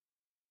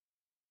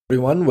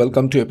Everyone,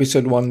 welcome to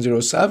episode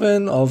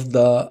 107 of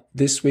the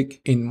This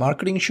Week in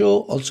Marketing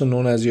show, also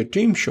known as your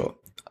team show.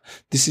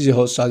 This is your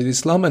host Sajid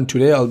Islam, and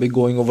today I'll be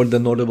going over the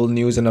notable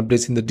news and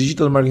updates in the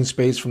digital marketing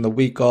space from the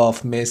week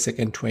of May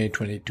 2nd,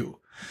 2022.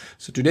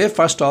 So today,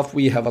 first off,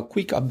 we have a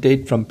quick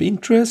update from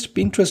Pinterest.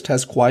 Pinterest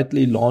has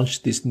quietly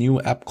launched this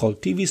new app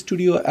called TV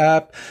Studio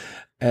app.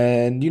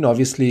 And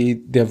obviously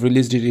they've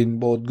released it in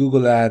both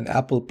Google and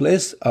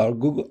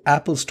Google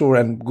Apple Store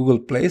and Google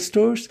Play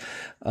stores.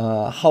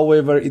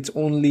 However, it's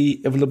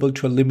only available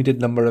to a limited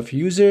number of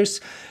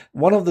users.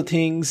 One of the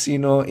things,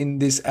 in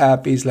this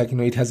app is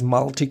it has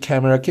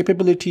multi-camera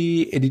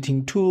capability,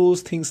 editing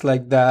tools, things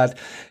like that.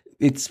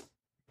 Its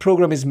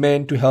program is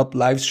meant to help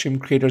live stream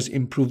creators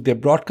improve their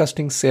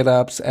broadcasting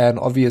setups, and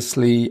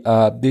obviously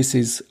this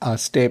is a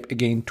step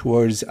again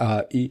towards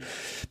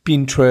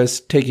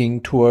Pinterest taking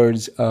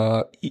towards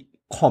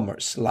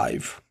e-commerce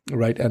live,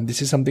 right? And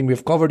this is something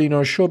we've covered in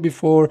our show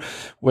before,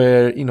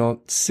 where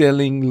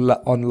selling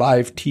on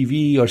live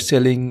TV or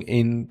selling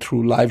in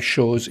through live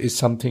shows is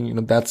something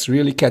that's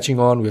really catching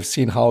on. We've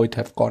seen how it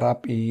have caught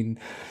up in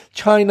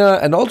China,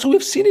 and also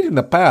we've seen it in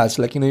the past,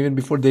 even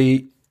before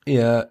the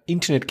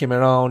internet came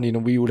around.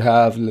 We would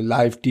have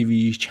live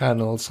TV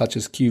channels such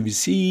as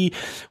QVC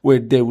where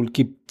they will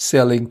keep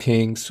selling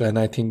things, and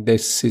I think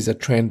this is a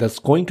trend that's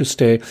going to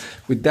stay.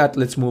 With that,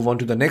 let's move on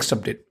to the next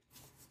update.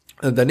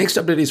 The next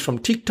update is from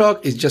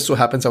TikTok. It just so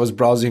happens I was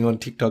browsing on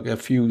TikTok a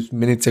few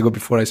minutes ago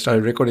before I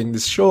started recording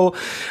this show.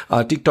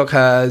 TikTok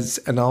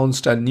has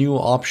announced a new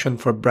option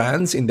for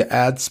brands in the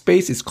ad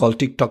space. It's called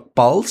TikTok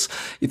Pulse.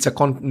 It's a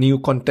new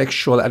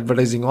contextual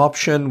advertising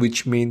option,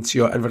 which means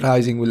your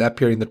advertising will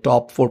appear in the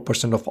top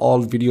 4% of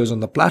all videos on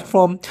the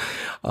platform.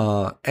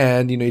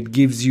 And it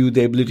gives you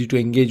the ability to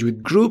engage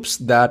with groups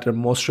that are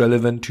most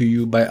relevant to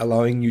you by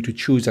allowing you to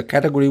choose a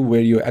category where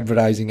your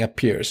advertising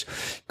appears.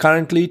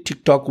 Currently,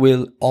 TikTok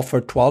will offer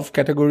 12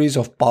 categories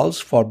of Pulse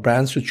for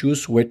brands to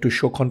choose where to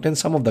show content.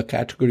 Some of the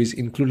categories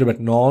included,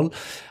 but not all.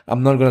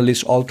 I'm not going to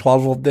list all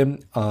 12 of them.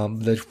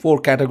 The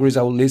 4 categories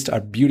I will list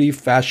are beauty,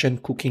 fashion,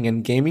 cooking,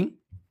 and gaming.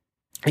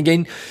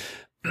 Again,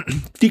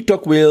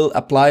 TikTok will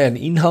apply an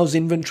in-house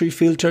inventory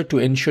filter to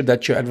ensure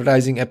that your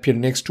advertising appear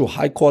next to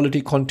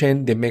high-quality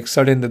content. They make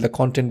certain that the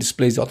content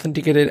displays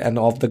authenticated and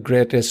of the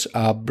greatest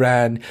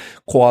brand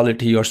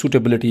quality or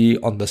suitability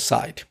on the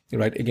site.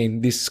 Right?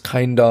 Again, this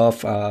kind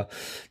of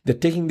they're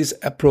taking this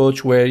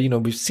approach where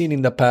we've seen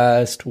in the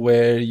past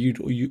where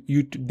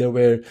there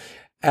were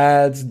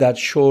ads that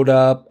showed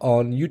up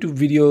on YouTube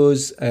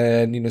videos,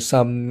 and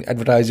some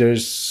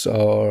advertisers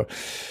or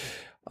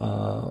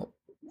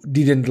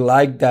didn't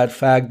like that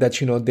fact that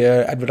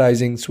their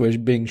advertisings were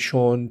being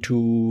shown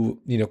to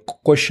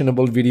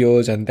questionable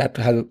videos, and that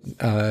had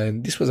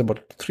this was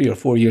about 3 or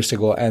 4 years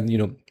ago, and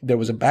there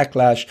was a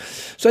backlash.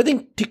 So I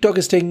think TikTok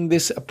is taking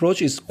this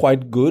approach is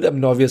quite good.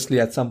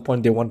 Obviously at some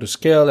point they want to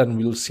scale, and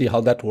we'll see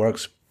how that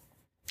works.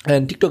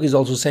 And TikTok is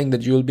also saying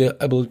that you will be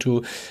able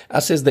to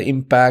assess the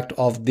impact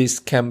of this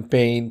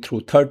campaign through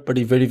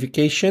third-party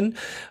verification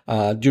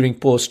during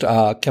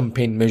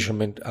post-campaign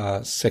measurement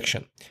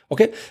section.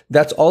 Okay,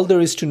 that's all there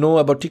is to know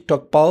about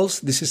TikTok Pulse.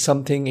 This is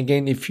something,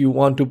 again, if you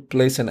want to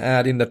place an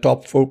ad in the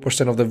top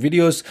 4% of the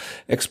videos,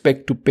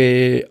 expect to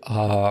pay,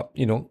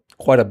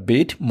 quite a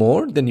bit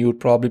more than you would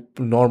probably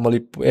normally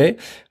pay.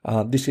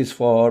 This is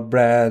for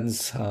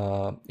brands,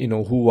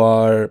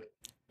 who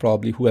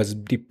has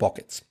deep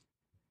pockets.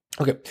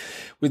 Okay,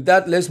 with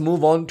that, let's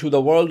move on to the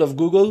world of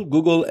Google.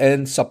 Google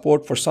and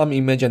support for some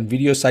image and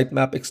video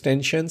sitemap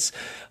extensions.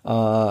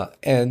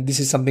 And this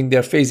is something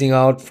they're phasing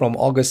out from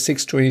August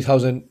 6,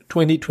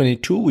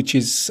 2022, which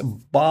is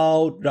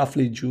about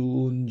roughly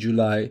June,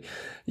 July.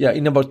 Yeah,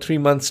 in about 3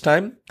 months'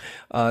 time.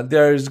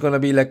 There's going to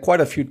be quite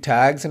a few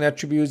tags and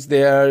attributes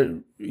there,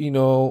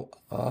 kind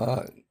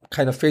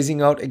of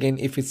phasing out. Again,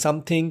 if it's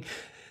something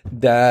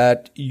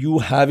that you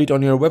have it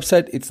on your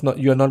website,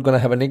 you're not going to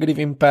have a negative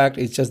impact.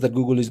 It's just that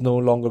Google is no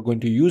longer going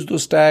to use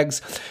those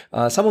tags.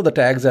 Some of the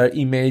tags are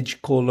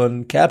image :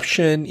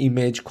 caption,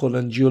 image :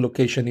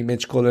 geolocation,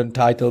 image :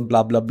 title,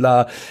 blah blah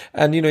blah.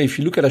 And if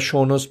you look at a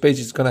show notes page,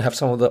 it's going to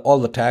have all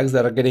the tags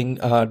that are getting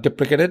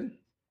deprecated.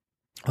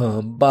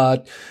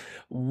 But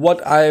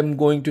what I'm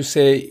going to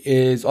say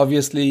is,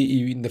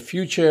 obviously, in the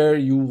future,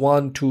 you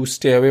want to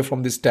stay away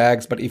from these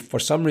tags. But if for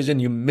some reason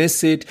you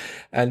miss it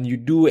and you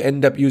do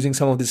end up using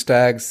some of these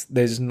tags,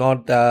 there's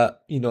not the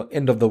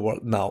end of the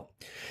world now.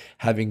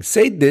 Having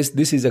said this,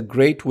 this is a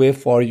great way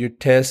for you to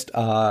test,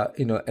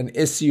 an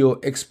SEO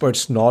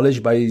expert's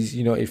knowledge by,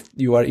 if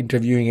you are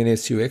interviewing an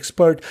SEO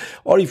expert,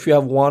 or if you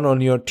have one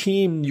on your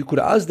team, you could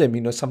ask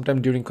them,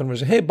 sometime during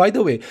conversation, hey, by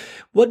the way,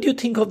 what do you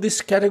think of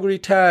this category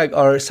tag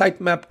or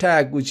sitemap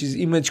tag, which is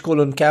image :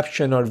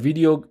 caption or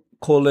video :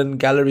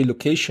 gallery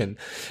location?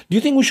 Do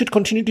you think we should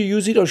continue to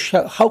use it, or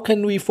how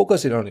can we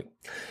focus it on it?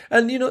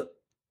 And,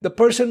 the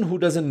person who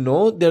doesn't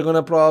know, they're going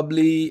to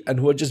probably, and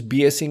who are just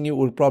BSing you,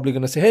 will probably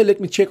going to say, hey,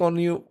 let me check on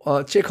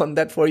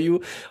that for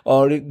you.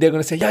 Or they're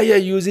going to say, yeah,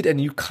 use it.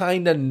 And you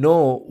kind of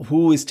know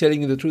who is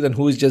telling you the truth and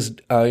who is just,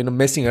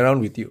 messing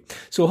around with you.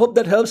 So hope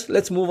that helps.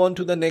 Let's move on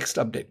to the next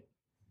update.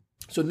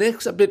 So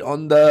next update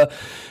on the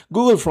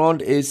Google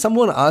front is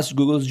someone asked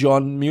Google's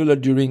John Mueller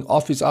during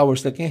office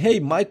hours like, hey,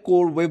 my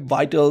core web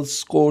vitals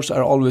scores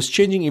are always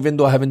changing even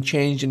though I haven't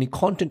changed any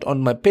content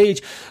on my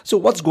page. So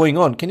what's going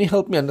on? Can you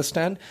help me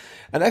understand?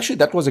 And actually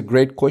that was a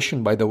great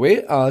question, by the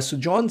way. So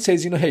John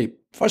says, hey,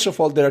 first of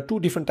all, there are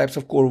two different types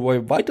of core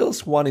web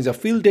vitals. One is a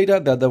field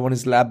data, the other one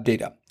is lab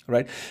data.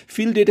 Right?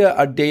 Field data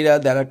are data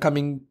that are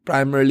coming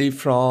primarily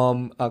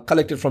from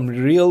collected from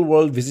real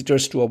world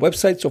visitors to our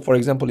website. So for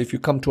example, if you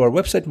come to our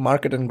website,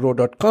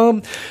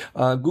 marketandgrow.com,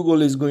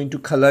 Google is going to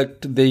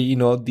collect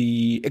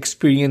the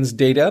experience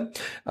data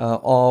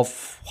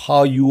of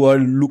how you are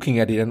looking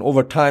at it. And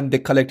over time, they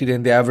collect it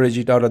and they average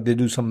it out, or they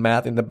do some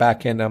math in the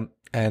back end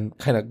and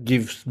kind of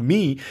gives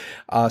me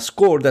a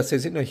score that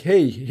says,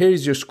 hey, here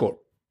is your score.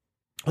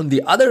 On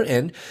the other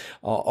end,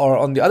 or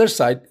on the other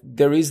side,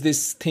 there is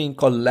this thing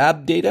called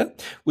lab data,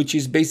 which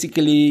is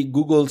basically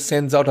Google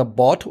sends out a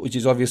bot, which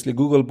is obviously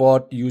Google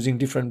bot using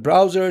different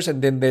browsers,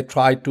 and then they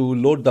try to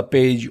load the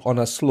page on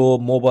a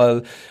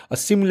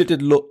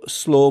simulated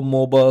slow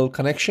mobile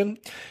connection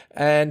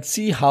and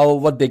see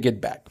what they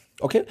get back.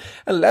 Okay,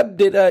 and lab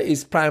data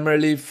is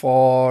primarily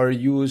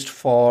used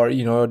for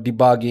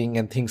debugging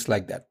and things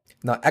like that.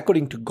 Now,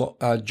 according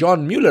to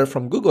John Mueller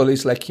from Google,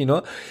 it's like,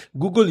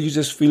 Google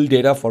uses field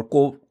data for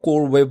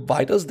core web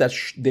vitals that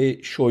they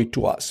show it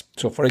to us.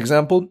 So, for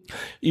example,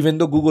 even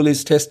though Google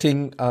is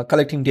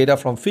collecting data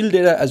from field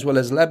data as well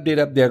as lab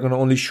data, they're going to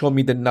only show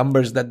me the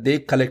numbers that they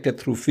collected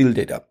through field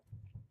data.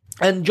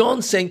 And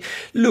John's saying,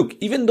 look,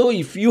 even though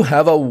if you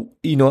have a,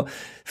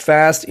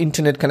 fast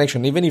internet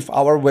connection, even if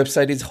our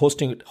website is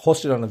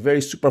hosted on a very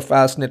super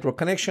fast network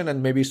connection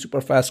and maybe super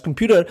fast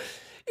computer,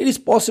 it is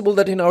possible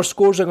that our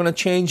scores are going to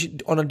change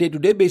on a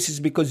day-to-day basis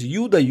because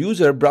you, the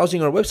user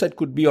browsing our website,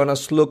 could be on a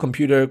slow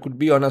computer, could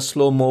be on a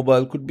slow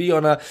mobile, could be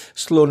on a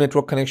slow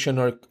network connection,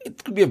 or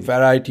it could be a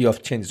variety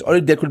of changes, or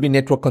there could be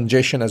network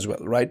congestion as well,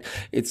 right?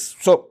 It's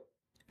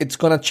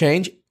going to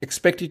change.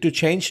 Expect it to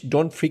change.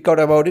 Don't freak out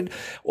about it.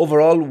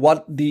 Overall,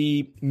 what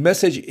the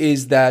message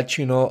is that,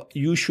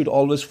 you should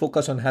always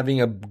focus on having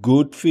a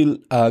good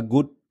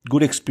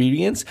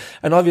experience.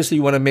 And obviously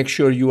you want to make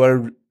sure you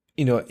are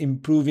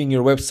improving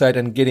your website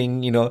and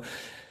getting,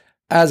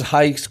 as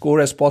high score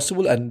as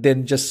possible, and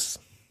then just,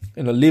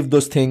 leave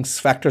those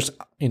factors,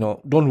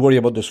 don't worry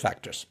about those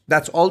factors.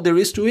 That's all there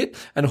is to it,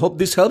 and hope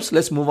this helps.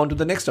 Let's move on to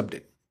the next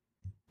update.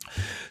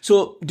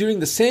 So during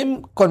the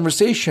same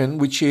conversation,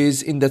 which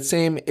is in that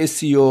same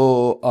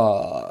SEO,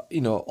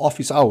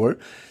 office hour,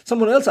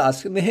 someone else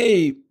asked,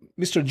 hey,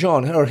 Mr.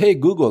 John, or hey,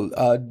 Google,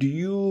 do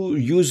you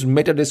use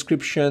meta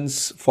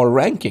descriptions for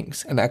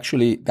rankings? And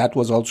actually, that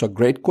was also a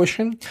great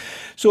question.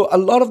 So a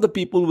lot of the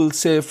people will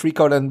freak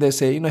out and they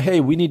say, hey,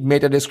 we need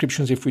meta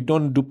descriptions. If we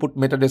don't put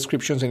meta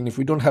descriptions and if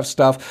we don't have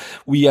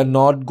stuff, we are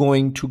not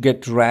going to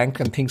get ranked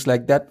and things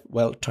like that.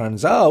 Well,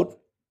 turns out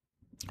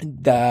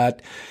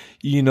that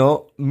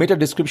meta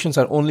descriptions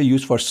are only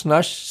used for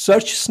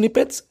search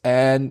snippets,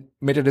 and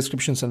meta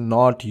descriptions are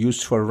not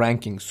used for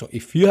rankings. So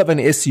if you have an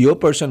SEO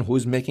person who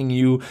is making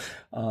you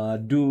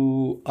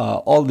do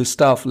all this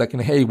stuff like,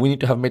 hey, we need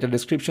to have meta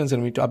descriptions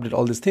and we need to update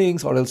all these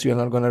things or else you're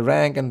not going to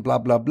rank and blah,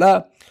 blah,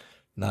 blah.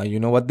 Now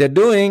you know what they're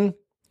doing.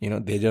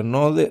 They don't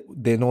know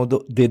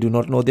they do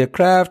not know their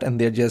craft,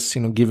 and they're just,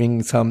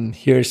 giving some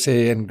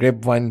hearsay and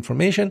grapevine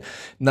information.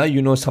 Now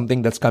you know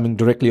something that's coming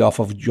directly off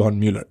of John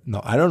Mueller. Now,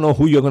 I don't know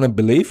who you're going to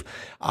believe.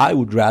 I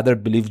would rather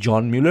believe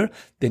John Mueller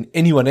than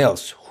anyone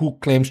else who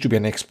claims to be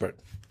an expert.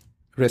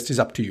 Rest is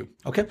up to you.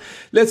 Okay.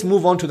 Let's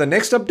move on to the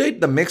next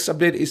update. The next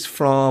update is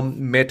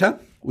from Meta,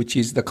 which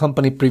is the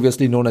company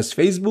previously known as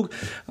Facebook.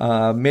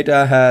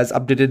 Meta has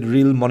updated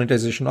Reel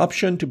monetization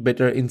option to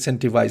better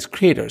incentivize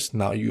creators.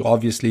 Now, you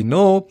obviously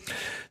know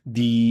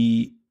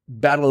the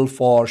battle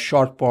for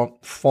short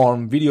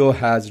form video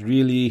has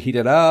really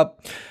heated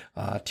up.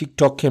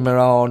 TikTok came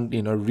around,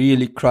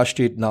 really crushed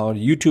it. Now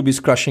YouTube is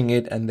crushing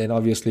it. And then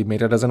obviously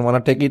Meta doesn't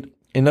want to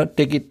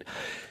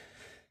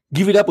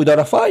give it up without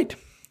a fight.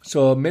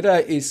 So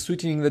Meta is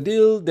sweetening the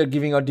deal. They're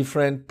giving out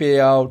different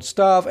payout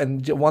stuff.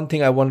 And one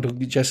thing I want to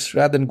just,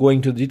 rather than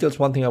going to the details,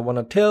 one thing I want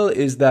to tell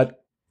is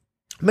that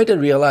Meta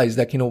realized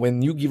that,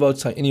 when you give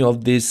out any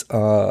of these,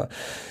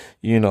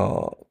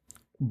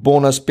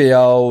 bonus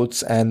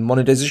payouts and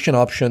monetization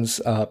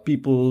options,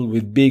 people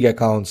with big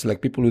accounts,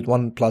 like people with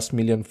 1+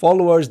 million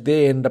followers,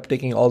 they end up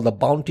taking all the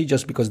bounty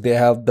just because they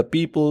have the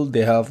people,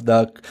 they have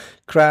the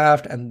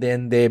craft, and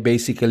then they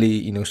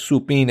basically,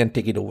 swoop in and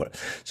take it over.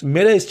 So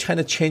Meta is kind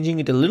of changing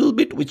it a little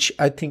bit, which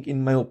I think,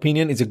 in my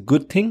opinion, is a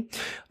good thing,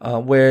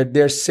 where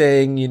they're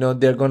saying,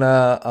 they're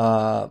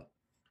gonna,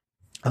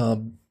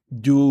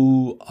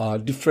 do a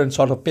different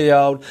sort of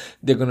payout.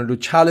 They're gonna do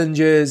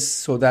challenges,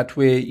 so that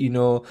way,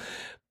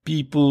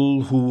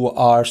 people who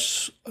are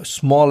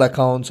small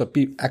accounts or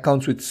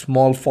accounts with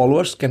small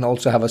followers can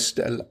also have a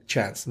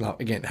chance. Now,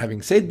 again,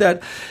 having said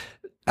that,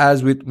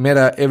 as with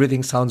Meta,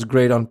 everything sounds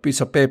great on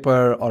piece of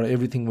paper or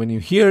everything when you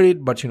hear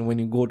it, but when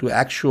you go to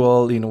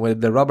actual, where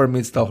the rubber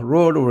meets the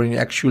road, or in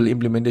actual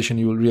implementation,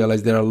 you will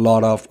realize there are a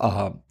lot of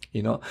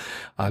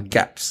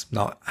gaps.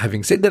 Now,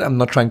 having said that, I'm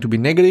not trying to be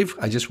negative.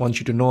 I just want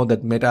you to know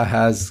that Meta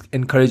has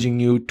encouraging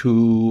you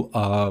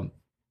to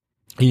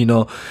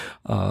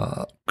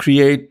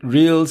create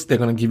reels. They're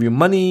going to give you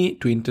money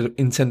to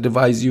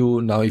incentivize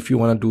you. Now, if you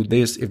want to do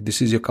this, if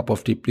this is your cup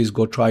of tea, please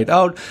go try it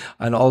out.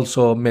 And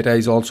also Meta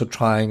is also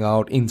trying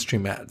out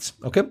in-stream ads.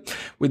 Okay.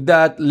 With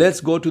that, let's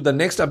go to the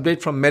next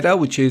update from Meta,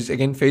 which is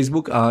again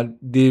Facebook.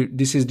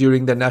 This is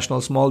during the National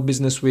Small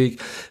Business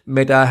Week.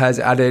 Meta has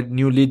added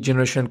new lead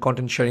generation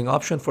content sharing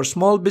option for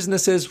small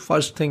businesses.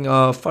 First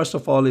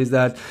of all is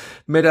that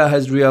Meta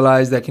has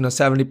realized that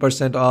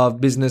 70% of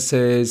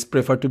businesses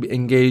prefer to be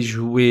engaged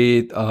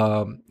with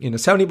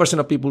 70%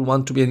 of people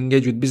want to be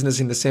engaged with business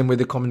in the same way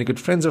they communicate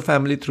with friends or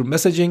family, through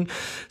messaging.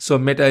 So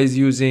Meta is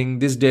using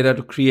this data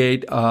to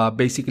create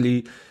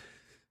basically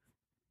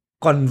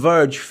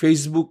converge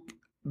Facebook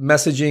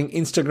messaging,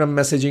 Instagram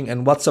messaging,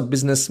 and WhatsApp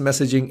business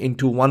messaging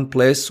into one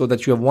place, so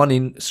that you have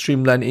one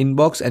streamlined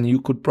inbox and you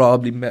could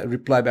probably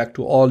reply back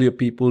to all your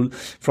people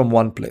from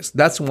one place.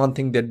 That's one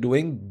thing they're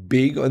doing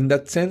big in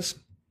that sense.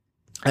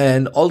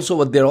 And also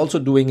what they're also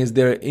doing is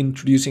they're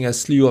introducing a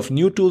slew of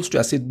new tools to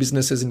assist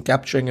businesses in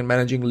capturing and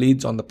managing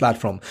leads on the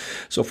platform.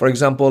 So for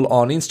example,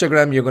 on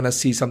Instagram, you're going to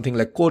see something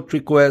like quote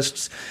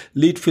requests,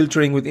 lead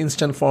filtering with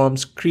instant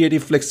forms,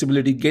 creative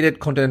flexibility, gated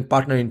content, and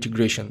partner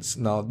integrations.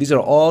 Now, these are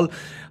all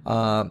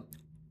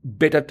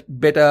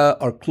beta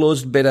or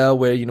closed beta,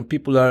 where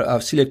people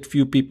are select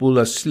few people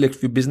or select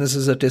few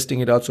businesses are testing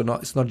it out, so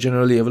it's not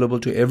generally available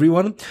to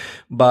everyone.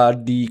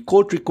 But the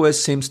quote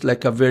request seems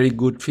like a very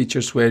good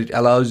features, where it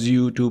allows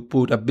you to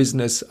put a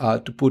business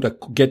to put a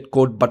get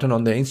quote button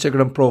on their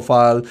Instagram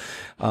profile.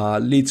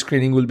 Lead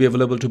screening will be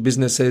available to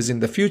businesses in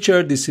the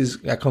future. This is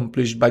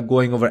accomplished by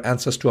going over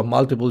answers to a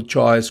multiple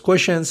choice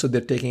questions, so they're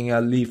taking a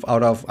leaf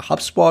out of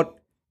HubSpot.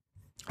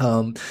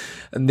 And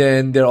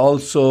then they're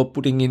also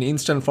putting in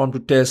instant form to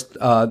test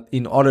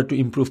in order to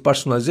improve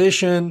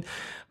personalization.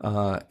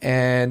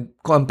 And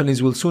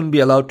companies will soon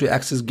be allowed to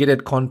access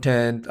gated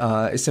content.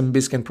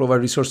 SMBs can provide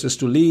resources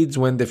to leads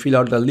when they fill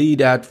out the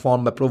lead ad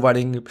form. By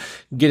providing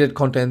gated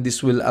content,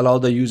 this will allow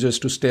the users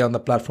to stay on the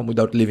platform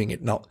without leaving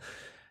it. Now,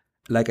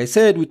 like I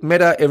said, with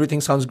Meta,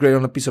 everything sounds great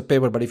on a piece of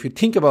paper. But if you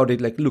think about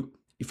it, like, look,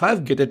 if I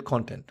have gated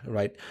content,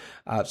 right?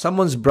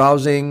 Someone's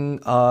browsing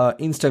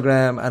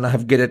Instagram and I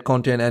have gated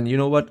content, and you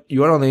know what?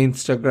 You are on the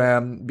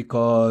Instagram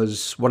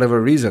because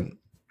whatever reason.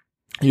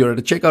 You're at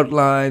a checkout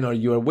line or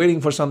you're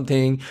waiting for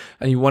something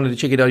and you wanted to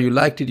check it out, you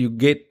liked it,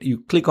 you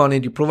click on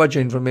it, you provide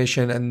your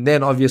information, and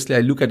then obviously I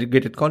look at the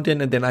gated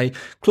content and then I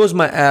close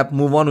my app,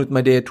 move on with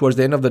my day. Towards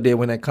the end of the day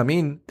when I come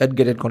in, that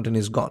gated content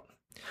is gone.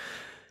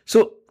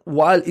 So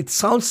while it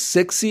sounds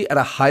sexy at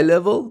a high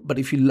level, but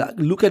if you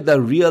look at the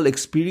real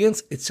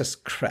experience, it's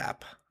just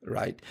crap,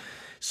 right?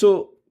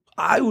 So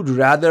I would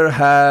rather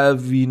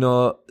have,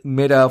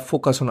 Meta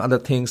focus on other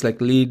things like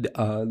lead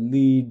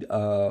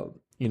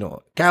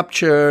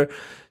capture,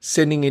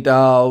 sending it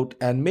out,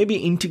 and maybe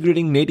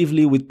integrating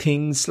natively with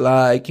things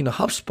like,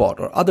 HubSpot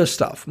or other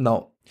stuff.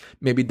 Now,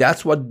 maybe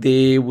that's what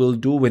they will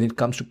do when it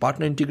comes to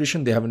partner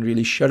integration. They haven't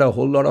really shared a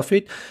whole lot of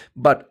it,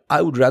 but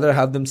I would rather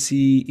have them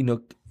see,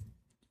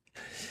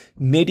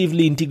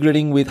 natively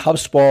integrating with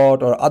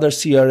HubSpot or other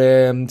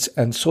CRMs,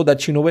 and so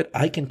that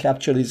I can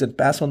capture this and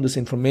pass on this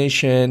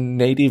information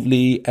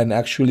natively and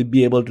actually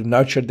be able to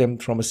nurture them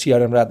from a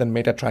CRM rather than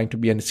Meta trying to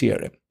be a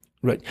CRM,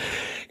 right?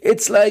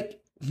 It's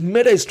like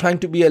Meta is trying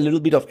to be a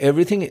little bit of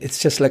everything. It's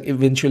just like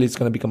eventually it's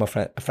going to become a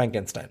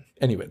Frankenstein.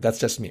 Anyway, that's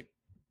just me.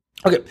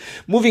 Okay,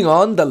 moving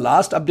on. The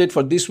last update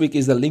for this week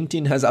is that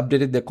LinkedIn has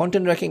updated their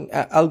content ranking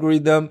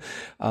algorithm.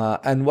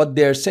 And what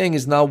they're saying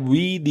is now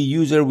we, the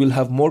user, will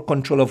have more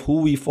control of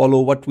who we follow,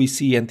 what we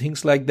see, and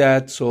things like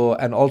that. So,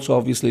 and also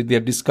obviously they're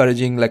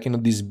discouraging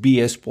these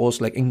BS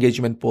posts, like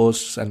engagement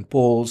posts and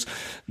polls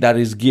that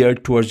is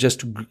geared towards just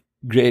to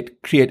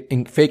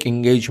create fake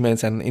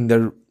engagements. And in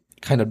their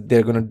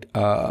they're going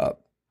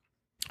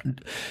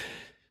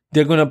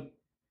to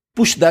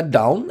push that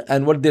down.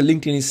 And what their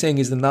LinkedIn is saying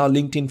is that now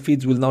LinkedIn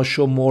feeds will now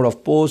show more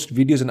of posts,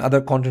 videos, and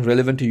other content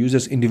relevant to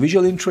users'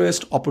 individual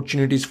interest,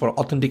 opportunities for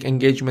authentic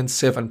engagement,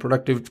 safe and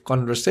productive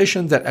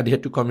conversations that adhere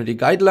to community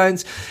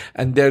guidelines.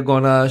 And they're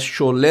gonna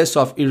show less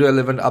of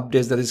irrelevant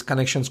updates, that is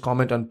connections,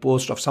 comment on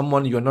post of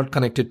someone you're not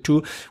connected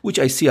to, which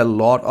I see a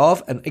lot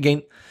of. And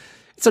again,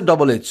 it's a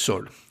double-edged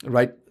sword,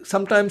 right?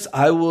 Sometimes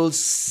I will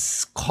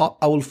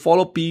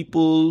follow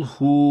people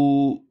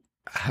who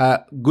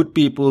good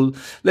people.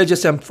 Let's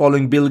just say I'm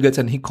following Bill Gates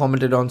and he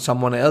commented on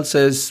someone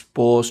else's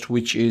post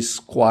which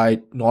is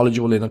quite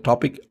knowledgeable in a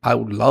topic. I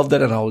would love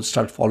that and I will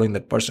start following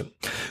that person.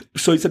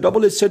 So it's a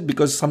double-edged sword,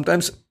 because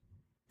sometimes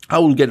I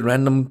will get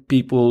random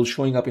people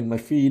showing up in my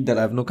feed that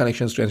I have no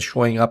connections to and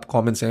showing up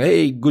comments saying,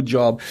 hey, good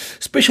job.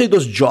 Especially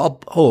those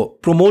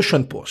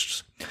promotion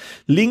posts.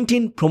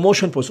 LinkedIn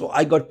promotion posts. Oh,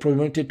 I got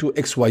promoted to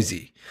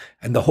XYZ.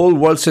 And the whole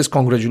world says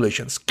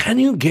congratulations. Can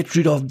you get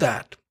rid of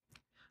that?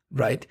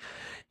 Right?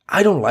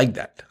 I don't like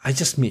that.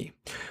 Just me.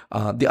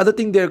 The other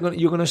thing you're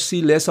going to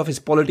see less of is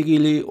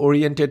politically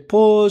oriented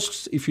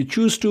posts. If you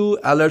choose to,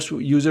 alerts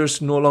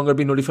users no longer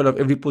be notified of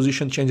every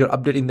position change or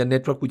update in the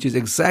network, which is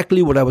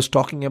exactly what I was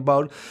talking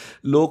about.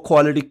 Low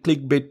quality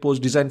clickbait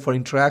posts designed for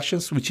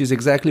interactions, which is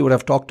exactly what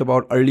I've talked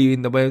about earlier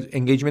in the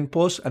engagement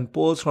posts, and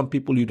posts from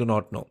people you do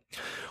not know.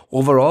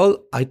 Overall,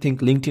 I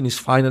think LinkedIn is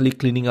finally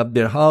cleaning up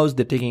their house.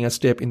 They're taking a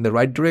step in the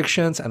right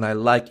directions, and I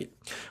like it.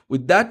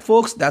 With that,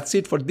 folks, that's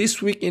it for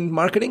this week in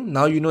marketing.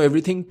 Now you know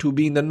everything to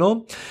be in the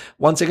know.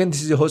 Once again,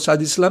 this is your host,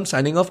 Sajid Islam,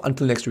 signing off.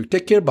 Until next week,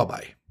 take care.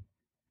 Bye-bye.